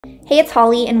Hey, it's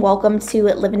Holly and welcome to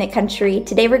Living It Country.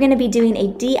 Today we're going to be doing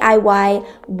a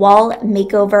DIY wall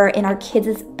makeover in our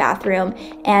kids' bathroom,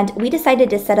 and we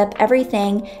decided to set up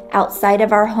everything outside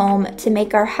of our home to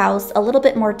make our house a little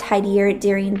bit more tidier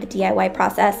during the DIY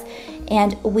process.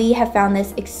 And we have found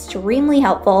this extremely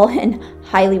helpful and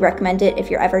highly recommend it if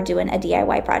you're ever doing a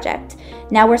DIY project.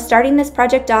 Now we're starting this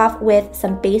project off with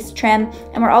some base trim,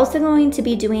 and we're also going to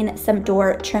be doing some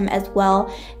door trim as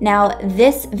well. Now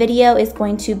this video is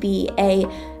going to be a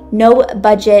no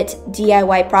budget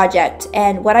DIY project,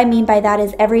 and what I mean by that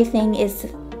is everything is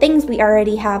things we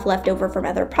already have left over from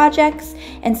other projects,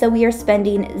 and so we are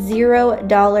spending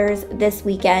 $0 this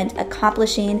weekend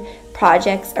accomplishing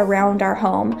projects around our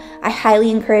home. I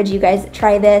highly encourage you guys to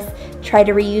try this. Try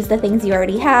to reuse the things you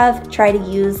already have. Try to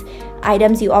use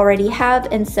items you already have,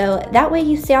 and so that way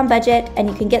you stay on budget and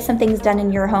you can get some things done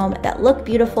in your home that look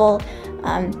beautiful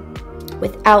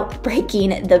without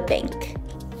breaking the bank.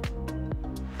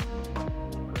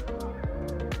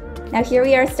 Now here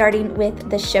we are starting with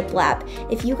the shiplap.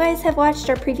 If you guys have watched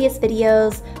our previous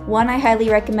videos, one I highly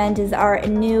recommend is our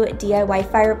new DIY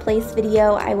fireplace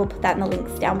video. I will put that in the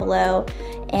links down below.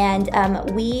 And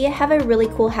we have a really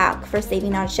cool hack for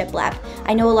saving on shiplap.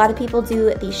 I know a lot of people do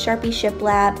the Sharpie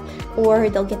shiplap, or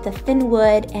they'll get the thin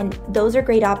wood, and those are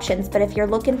great options. But if you're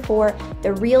looking for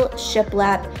the real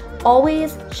shiplap,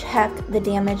 always check the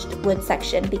damaged wood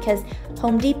section, because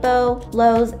Home Depot,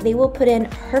 Lowe's, they will put in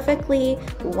perfectly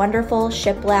wonderful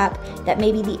shiplap that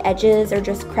maybe the edges are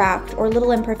just cracked or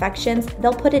little imperfections.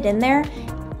 They'll put it in there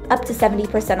up to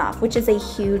 70% off, which is a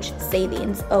huge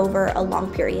savings over a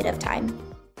long period of time.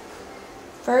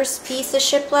 First piece of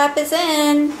shiplap is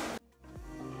in.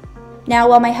 Now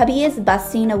while my hubby is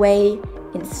busting away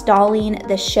installing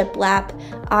the shiplap,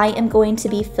 I am going to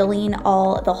be filling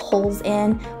all the holes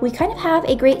in. We kind of have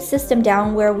a great system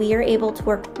down where we are able to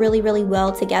work really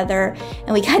well together,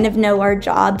 and we kind of know our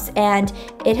jobs, and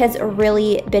it has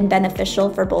really been beneficial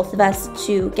for both of us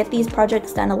to get these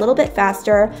projects done a little bit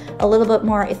faster, a little bit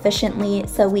more efficiently,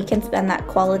 so we can spend that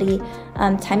quality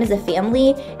time as a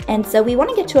family. And so we want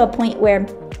to get to a point where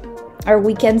our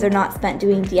weekends are not spent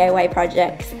doing DIY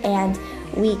projects, and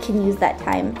we can use that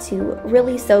time to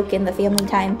really soak in the family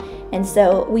time. And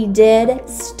so we did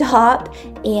stop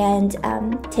and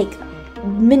take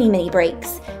many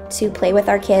breaks to play with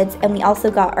our kids, and we also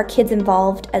got our kids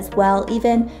involved as well,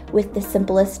 even with the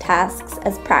simplest tasks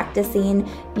as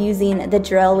practicing using the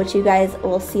drill, which you guys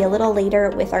will see a little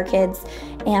later with our kids.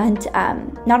 And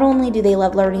not only do they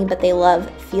love learning, but they love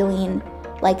feeling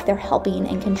like they're helping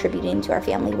and contributing to our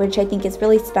family, which I think is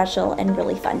really special and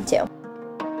really fun too.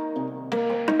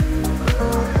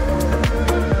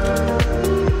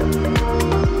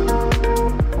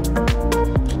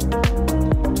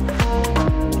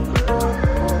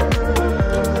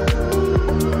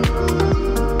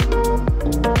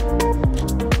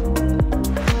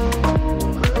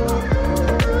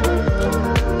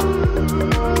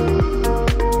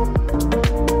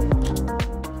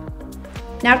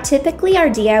 Now typically our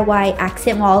DIY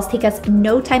accent walls take us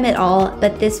no time at all,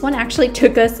 but this one actually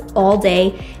took us all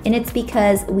day, and it's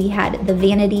because we had the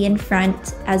vanity in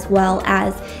front as well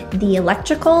as the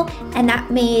electrical, and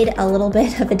that made a little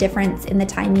bit of a difference in the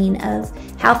timing of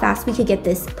how fast we could get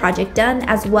this project done,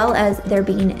 as well as there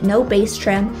being no base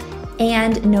trim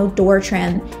and no door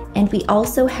trim. And we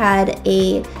also had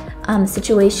a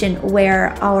situation where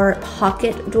our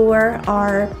pocket door,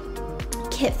 our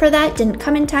kit for that didn't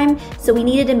come in time, so we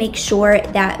needed to make sure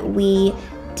that we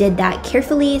did that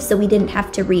carefully so we didn't have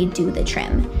to redo the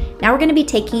trim. Now we're going to be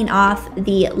taking off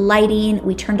the lighting.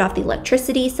 We turned off the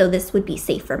electricity, so this would be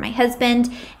safe for my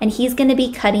husband, and he's going to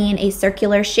be cutting a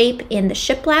circular shape in the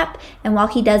shiplap, and while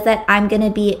he does that, I'm going to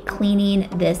be cleaning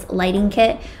this lighting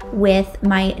kit with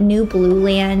my new Blue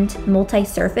Land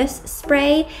multi-surface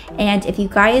spray. And if you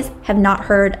guys have not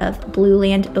heard of Blue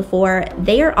Land before,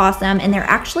 they are awesome, and they're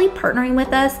actually partnering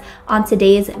with us on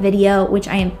today's video, which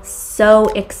I am so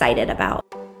excited about.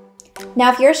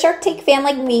 Now, if you're a Shark Tank fan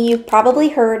like me, you've probably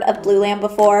heard of Blue Land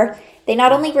before. They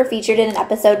not only were featured in an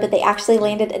episode, but they actually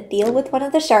landed a deal with one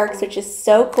of the sharks, which is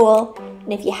so cool.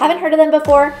 And if you haven't heard of them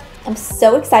before, I'm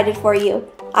so excited for you.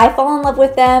 I fall in love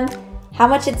with them, how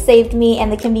much it saved me,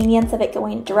 and the convenience of it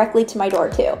going directly to my door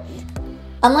too.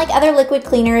 Unlike other liquid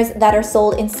cleaners that are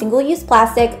sold in single-use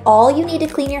plastic, all you need to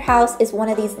clean your house is one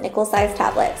of these nickel-sized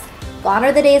tablets. Gone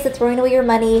are the days of throwing away your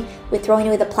money with throwing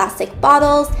away the plastic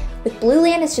bottles. With Blue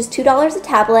Land, it's just $2 a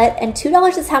tablet, and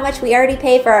 $2 is how much we already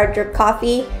pay for our drip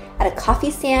coffee at a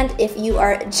coffee stand if you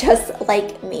are just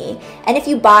like me. And if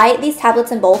you buy these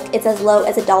tablets in bulk, it's as low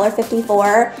as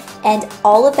 $1.54, and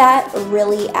all of that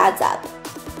really adds up.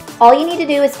 All you need to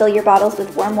do is fill your bottles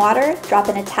with warm water, drop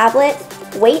in a tablet,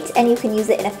 wait, and you can use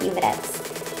it in a few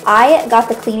minutes. I got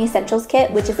the Clean Essentials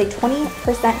kit, which is a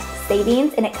 20%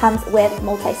 savings, and it comes with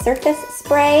multi-surface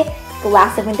spray,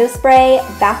 glass and window spray,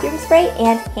 bathroom spray,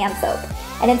 and hand soap.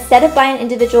 And instead of buying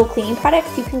individual cleaning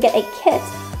products, you can get a kit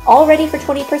all ready for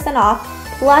 20% off.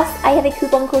 Plus, I have a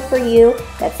coupon code for you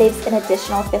that saves an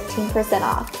additional 15%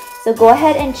 off. So go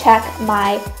ahead and check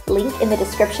my link in the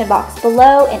description box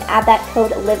below and add that code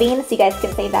LIVING so you guys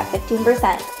can save that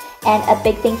 15%. And a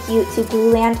big thank you to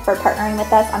Blueland for partnering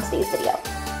with us on today's video.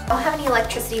 I don't have any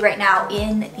electricity right now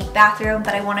in the bathroom,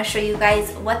 but I want to show you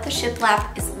guys what the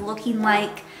shiplap is looking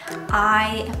like.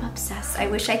 I am obsessed. I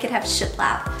wish I could have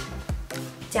shiplap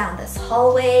down this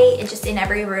hallway and just in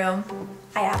every room.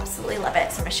 I absolutely love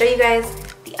it. So I'm going to show you guys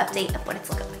the update of what it's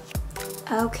looking like.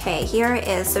 Okay, here it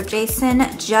is. So Jason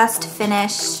just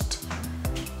finished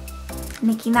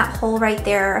making that hole right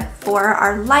there for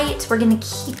our light. We're gonna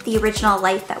keep the original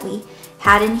light that we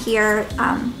had in here.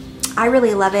 I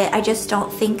really love it. I just don't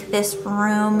think this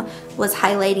room was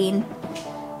highlighting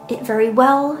it very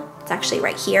well. It's actually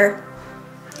right here.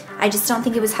 I just don't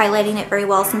think it was highlighting it very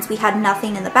well since we had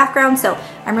nothing in the background, so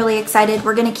I'm really excited.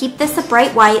 We're gonna keep this a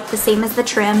bright white, the same as the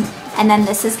trim, and then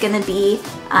this is gonna be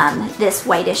this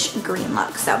whitish green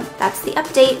look. So that's the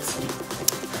update.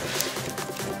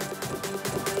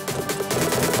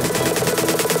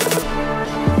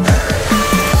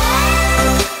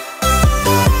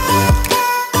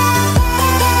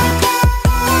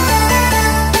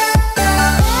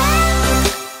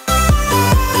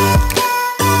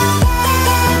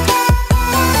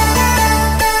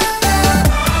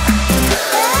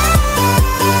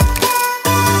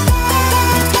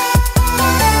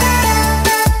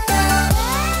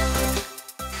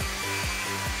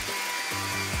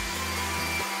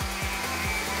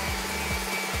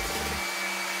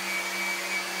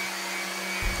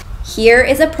 Here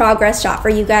is a progress shot for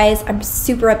you guys. I'm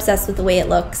super obsessed with the way it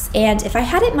looks. And if I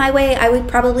had it my way, I would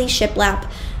probably shiplap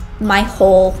my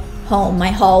whole home,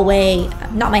 my hallway,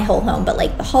 not my whole home, but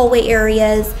like the hallway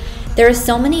areas. There are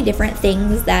so many different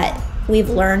things that we've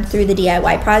learned through the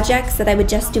DIY projects that I would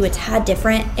just do a tad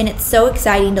different. And it's so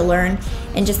exciting to learn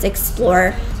and just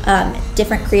explore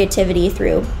different creativity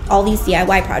through all these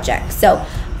DIY projects. So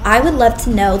I would love to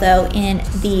know though in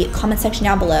the comment section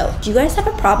down below, do you guys have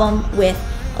a problem with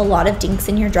a lot of dinks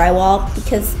in your drywall?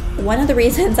 Because one of the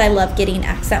reasons I love getting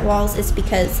accent walls is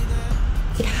because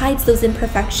it hides those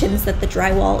imperfections that the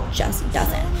drywall just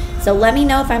doesn't. So let me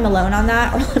know if I'm alone on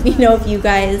that, or let me know if you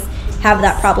guys have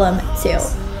that problem too.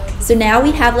 So now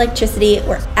we have electricity,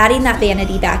 we're adding that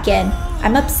vanity back in.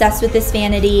 I'm obsessed with this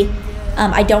vanity.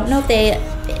 I don't know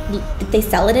if they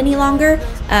sell it any longer,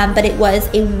 but it was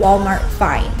a Walmart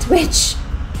find, which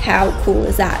how cool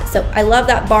is that? So I love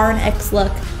that Barn X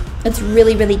look. It's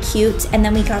really, really cute. And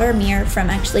then we got our mirror from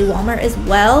actually Walmart as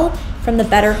well, from the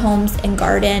Better Homes and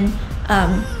Garden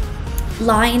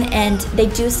line. And they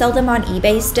do sell them on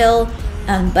eBay still,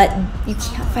 but you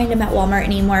can't find them at Walmart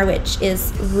anymore, which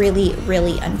is really,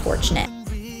 really unfortunate.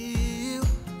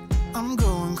 I'm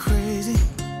going crazy,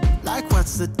 like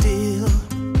what's the deal?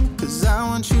 'Cause I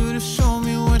want you to show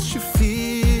me what you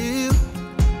feel.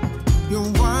 You're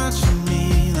watching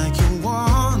me like you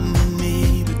want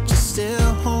me, but you're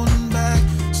still holding back,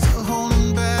 still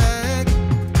holding back.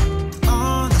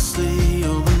 Honestly,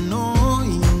 you're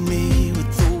annoying me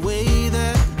with the way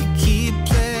that you keep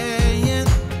playing.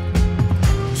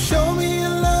 Show me your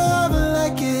love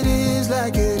like it is,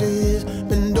 like it is.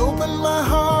 Bend open my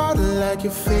heart like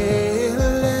you're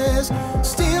fearless.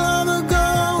 Steal all the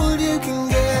gold you can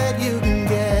get, you can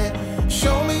get.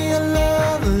 Show me your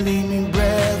love, leave me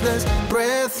breathless,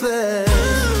 breathless.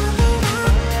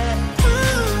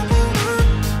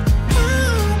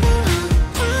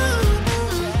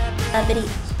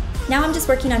 Now I'm just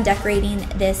working on decorating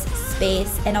this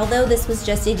space, and although this was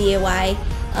just a DIY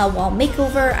wall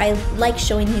makeover, I like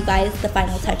showing you guys the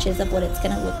final touches of what it's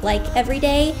gonna look like every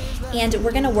day. And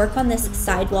we're gonna work on this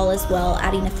side wall as well,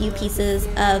 adding a few pieces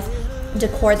of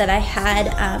decor that I had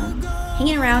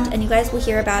hanging around, and you guys will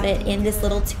hear about it in this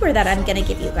little tour that I'm gonna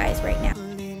give you guys right now.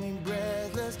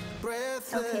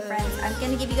 Okay friends, I'm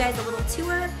gonna give you guys a little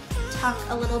tour, talk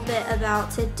a little bit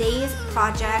about today's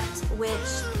project,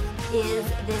 which is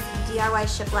this DIY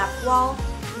shiplap wall.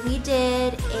 We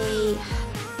did a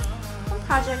home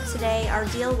project today. Our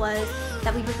deal was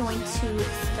that we were going to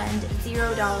spend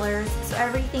 $0. So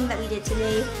everything that we did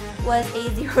today was a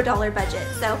 $0 budget.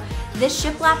 So this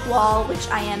shiplap wall, which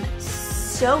I am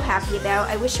so happy about.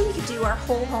 I wish we could do our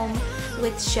whole home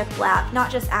with shiplap,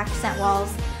 not just accent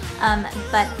walls.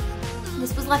 But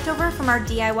this was left over from our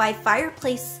DIY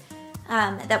fireplace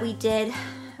that we did.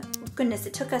 Goodness,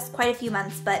 it took us quite a few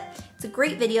months, but it's a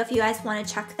great video if you guys want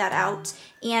to check that out.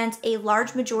 And a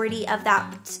large majority of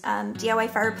that DIY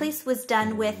fireplace was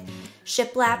done with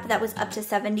shiplap that was up to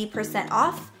 70%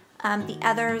 off. The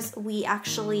others we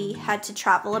actually had to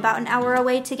travel about an hour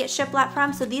away to get shiplap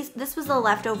from, so this was the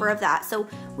leftover of that, so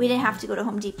we didn't have to go to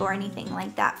Home Depot or anything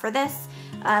like that for this.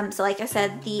 So like I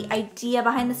said, the idea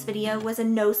behind this video was a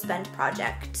no-spend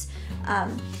project.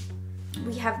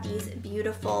 We have these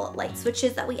beautiful light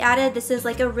switches that we added. This is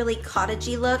like a really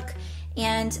cottagey look,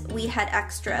 and we had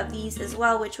extra of these as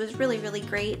well, which was really, really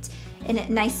great, and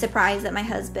a nice surprise that my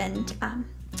husband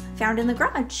found in the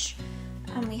garage.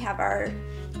 We have our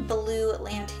blue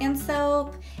land hand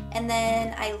soap, and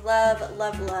then I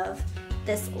love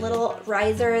this little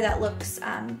riser that looks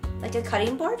like a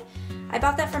cutting board. I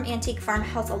bought that from Antique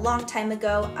Farmhouse a long time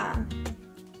ago.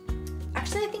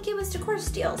 Actually, I think it was Decor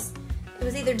Steals. It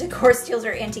was either Decor Steals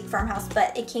or Antique Farmhouse,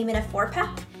 but it came in a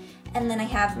 4-pack. And then I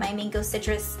have my Mango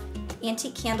Citrus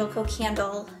Antique Candle Co.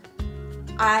 candle.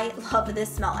 I love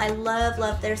this smell. I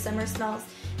love their summer smells.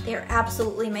 They're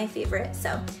absolutely my favorite.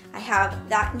 So I have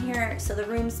that in here, so the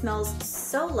room smells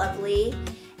so lovely.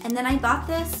 And then I bought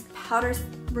this powder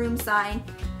room sign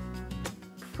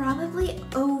probably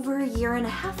over a year and a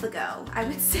half ago, I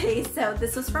would say. So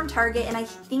this was from Target, and I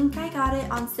think I got it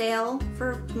on sale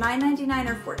for $9.99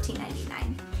 or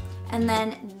 $14.99. And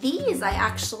then these I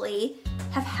actually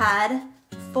have had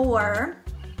for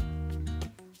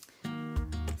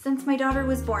since my daughter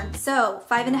was born, so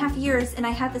 5.5 years, and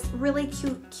I had this really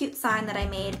cute sign that I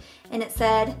made, and it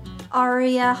said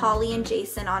Aria, Holly, and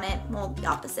Jason on it. Well, the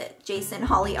opposite, Jason,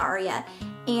 Holly, Aria.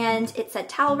 And it said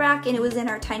towel rack, and it was in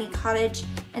our tiny cottage.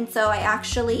 And so I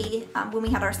actually, when we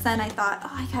had our son, I thought,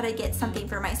 oh, I gotta get something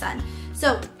for my son.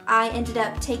 So I ended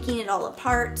up taking it all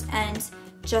apart and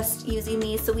just using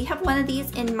these. So we have one of these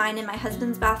in mine and my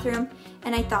husband's bathroom,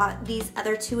 and I thought these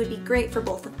other two would be great for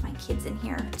both of my kids in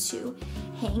here to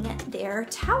hang their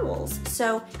towels.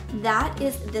 So that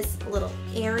is this little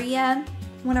area.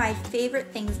 One of my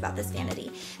favorite things about this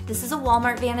vanity. This is a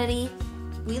Walmart vanity.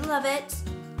 We love it.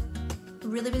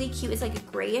 Really cute. It's like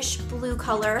a grayish blue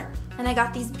color, and I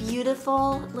got these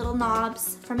beautiful little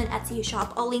knobs from an Etsy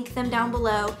shop. I'll link them down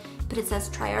below, but it says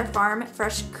try our farm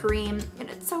fresh cream, and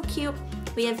it's so cute.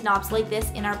 We have knobs like this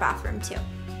in our bathroom too.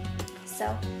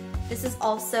 So this is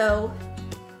also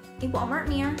a Walmart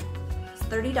mirror. It's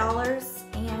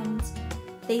 $30, and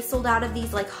they sold out of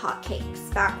these like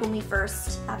hotcakes back when we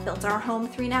first built our home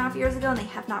 3.5 years ago, and they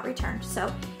have not returned.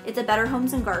 So it's a Better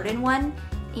Homes and Garden one,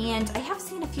 and I have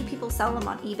seen a few people sell them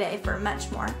on eBay for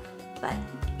much more, but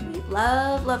we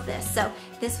love this. So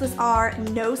this was our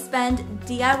no spend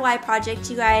DIY project,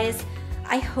 you guys.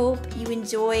 I hope you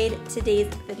enjoyed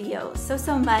today's video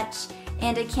so much,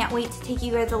 and I can't wait to take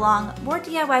you guys along more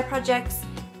DIY projects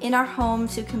in our home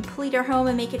to complete our home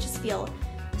and make it just feel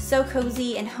so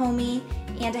cozy and homey.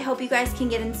 And I hope you guys can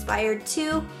get inspired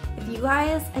too. If you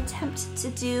guys attempt to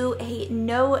do a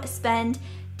no spend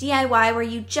DIY where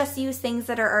you just use things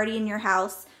that are already in your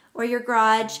house or your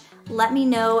garage, let me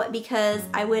know, because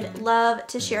I would love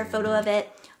to share a photo of it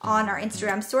on our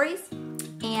Instagram stories.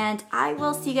 And I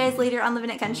will see you guys later on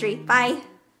Living It Country. Bye.